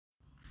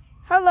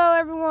Hello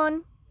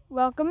everyone,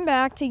 welcome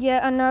back to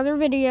yet another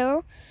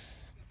video,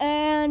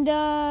 and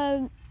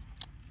yeah,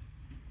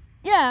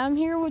 I'm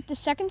here with the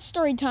second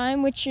story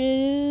time, which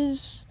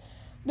is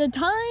the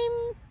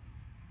time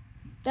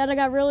that I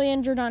got really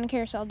injured on a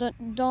carousel.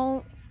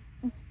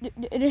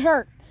 It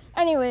hurt.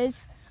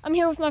 Anyways, I'm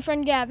here with my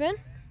friend Gavin.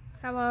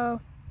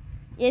 Hello.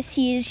 Yes,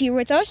 he is here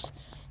with us,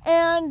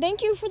 and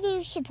thank you for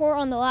the support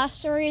on the last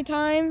story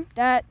time.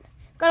 That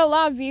got a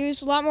lot of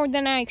views, a lot more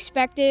than I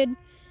expected.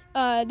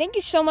 Thank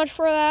you so much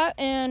for that.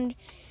 And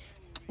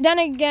then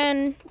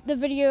again, the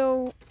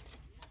game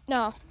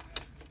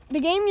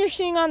you're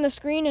seeing on the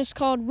screen is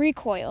called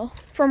Recoil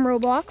from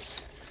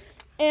Roblox.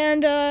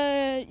 And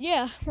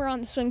yeah, we're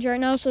on the swings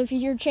right now, so if you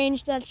hear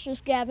change, that's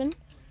just Gavin.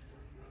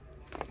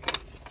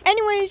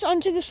 Anyways,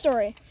 on to the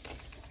story.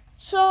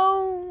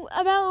 So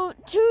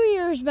about 2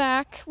 years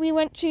back, we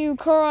went to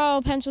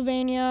Corral,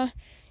 Pennsylvania.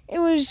 It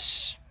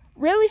was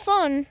really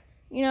fun,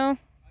 you know,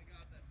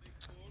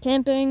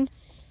 camping.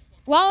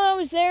 While I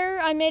was there,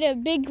 I made a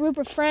big group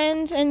of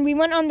friends, and we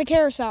went on the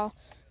carousel.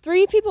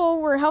 3 people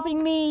were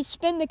helping me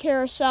spin the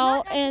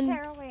carousel. Not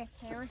necessarily a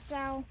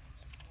carousel.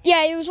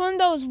 Yeah, it was one of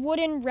those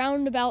wooden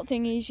roundabout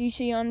thingies you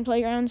see on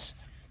playgrounds.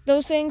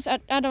 Those things, I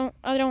don't,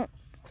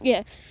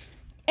 yeah.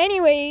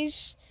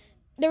 Anyways,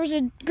 there was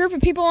a group of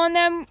people on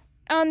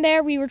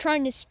there. We were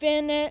trying to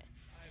spin it,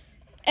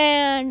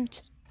 and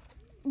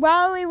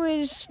while it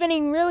was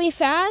spinning really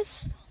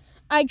fast,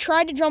 I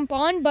tried to jump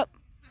on, but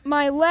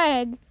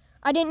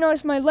I didn't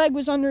notice my leg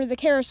was under the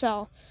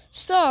carousel.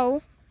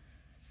 So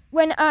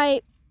when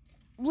I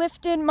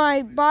lifted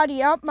my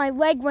body up, my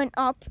leg went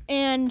up,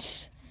 and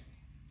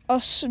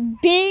a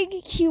big,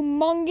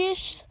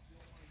 humongous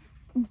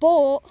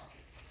bolt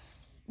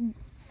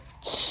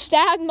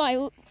stabbed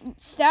my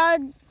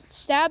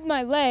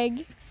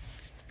leg,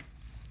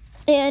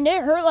 and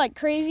it hurt like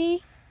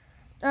crazy.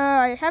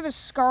 I have a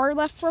scar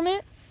left from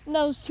it, and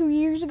that was 2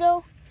 years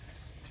ago.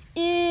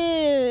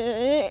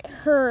 It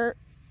hurt.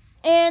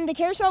 And the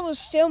carousel was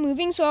still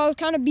moving, so I was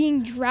kind of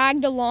being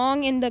dragged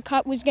along, and the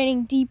cut was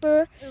getting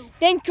deeper. Oof.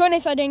 Thank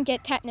goodness I didn't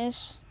get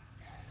tetanus.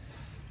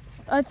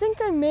 I think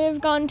I may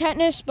have gotten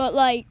tetanus, but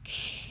like,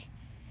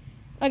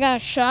 I got a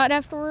shot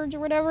afterwards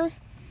or whatever.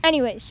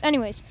 Anyways.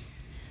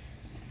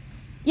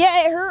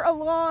 Yeah, it hurt a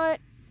lot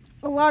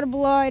of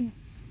blood.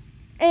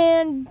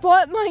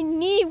 But my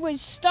knee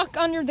was stuck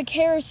under the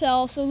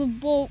carousel, so the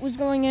bolt was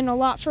going in a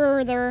lot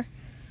further.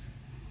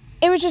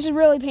 It was just a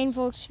really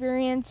painful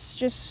experience,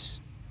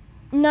 just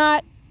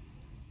not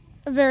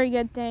a very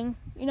good thing,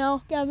 you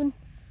know, Gavin?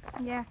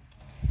 Yeah.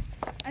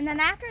 And then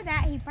after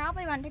that, he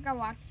probably went to go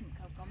watch some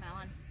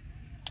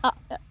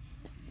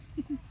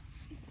CoComelon.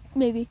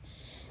 Maybe.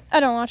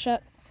 I don't watch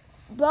that.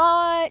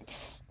 But,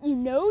 you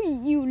know,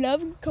 you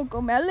love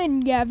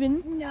CoComelon,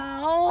 Gavin.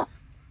 No.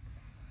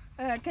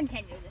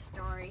 Continue the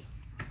story.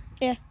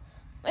 Yeah.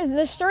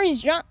 The story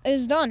is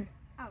done.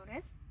 Oh, it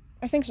is?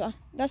 I think so.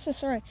 That's the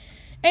story.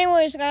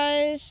 Anyways,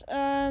 guys,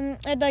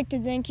 I'd like to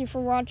thank you for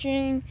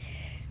watching.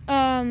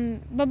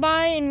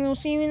 Bye-bye, and we'll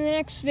see you in the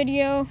next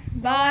video.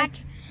 Bye.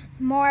 Watch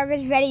more of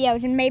his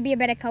videos and maybe a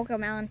bit of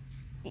CoComelon.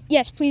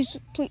 Yes, please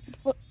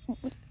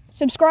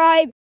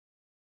subscribe.